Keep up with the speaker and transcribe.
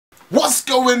What's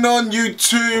going on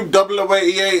YouTube?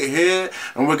 0088 here,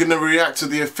 and we're going to react to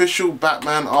the official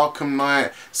Batman Arkham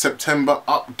Knight September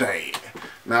update.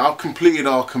 Now, I've completed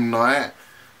Arkham Knight.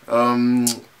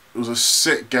 It was a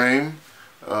sick game.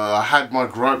 I had my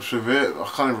gripes with it. I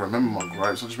can't even remember my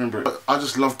gripes. I just remember it. I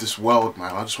just love this world,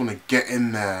 man. I just want to get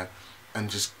in there and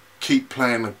just keep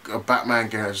playing a Batman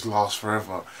game that just lasts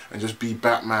forever, and just be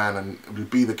Batman and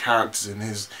be the characters in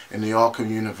the Arkham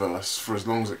universe for as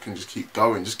long as it can just keep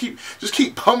going. Just keep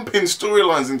pumping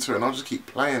storylines into it, and I'll just keep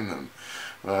playing them.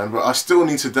 But I still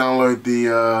need to download the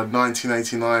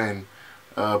 1989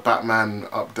 Batman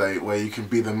update, where you can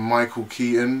be the Michael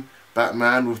Keaton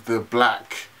Batman with the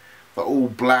all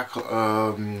black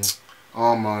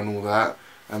armor and all that,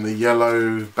 and the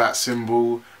yellow bat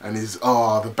symbol, and the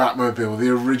Batmobile, the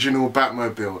original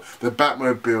Batmobile, the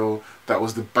Batmobile that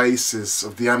was the basis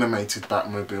of the animated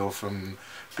Batmobile from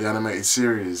the animated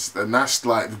series. And that's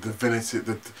like the definitive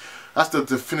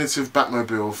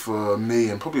Batmobile for me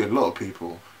and probably a lot of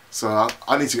people. So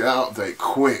I need to get that update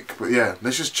quick. But yeah,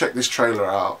 let's just check this trailer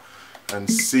out and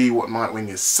see what Nightwing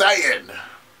is saying.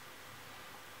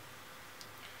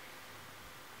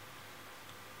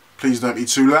 Please don't be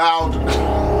too loud.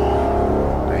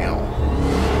 Damn.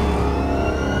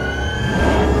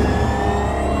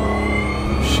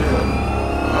 Shit.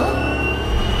 Huh?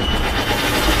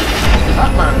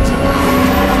 Batman tonight.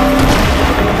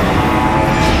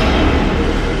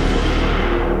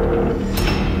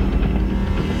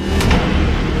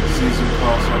 Season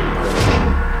pass update.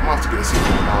 I'm gonna have to get a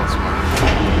season pass, man.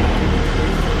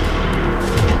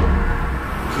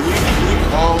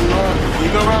 Can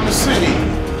you go around the city?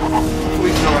 Before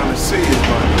you go around the city, it's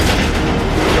like,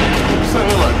 it's not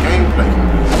like gameplay.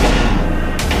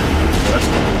 That's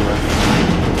not correct.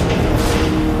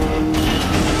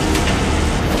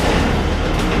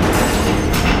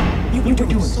 You're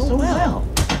doing so well.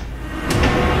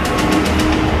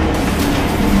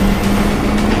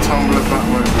 Tumblr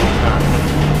Batmobile pack.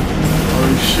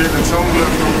 Oh shit, the Tumblr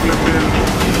from flipping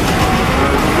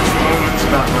Rich Nolan's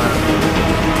Batman.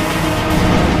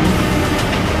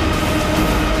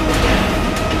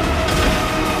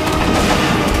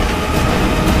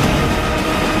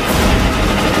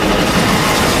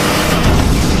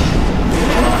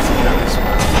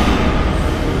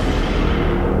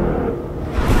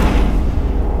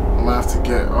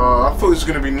 I thought it was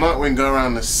going to be Nightwing going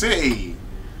around the city.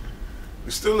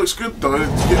 It still looks good though. To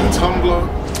get the Tumblr.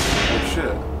 Oh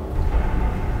shit.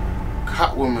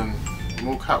 Catwoman.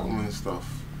 More Catwoman stuff.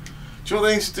 Do you know what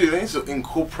they need to do? They need to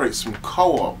incorporate some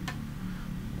co-op.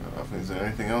 I think, is there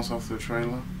anything else after the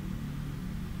trailer?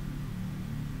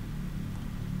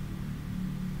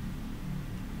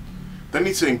 They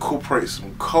need to incorporate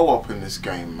some co-op in this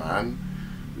game, man.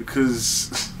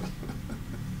 Because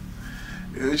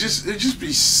It'd just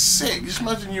be sick. Just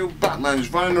imagine you're Batman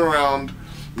just running around.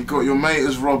 You got your mate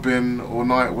as Robin or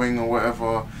Nightwing or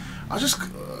whatever. It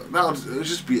would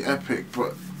just be epic.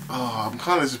 But I'm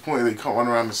kind of disappointed that you can't run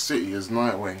around the city as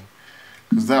Nightwing,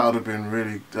 because that would have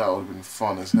been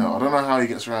fun as hell. I don't know how he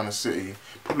gets around the city.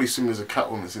 Probably similar as a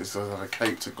Catwoman, since he doesn't have a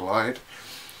cape to glide.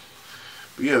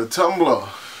 But yeah, the Tumblr.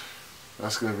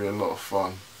 That's going to be a lot of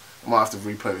fun. I might have to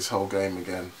replay this whole game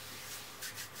again.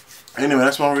 Anyway,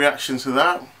 that's my reaction to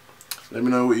that. Let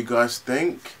me know what you guys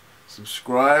think.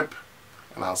 Subscribe,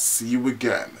 and I'll see you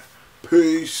again.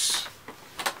 Peace.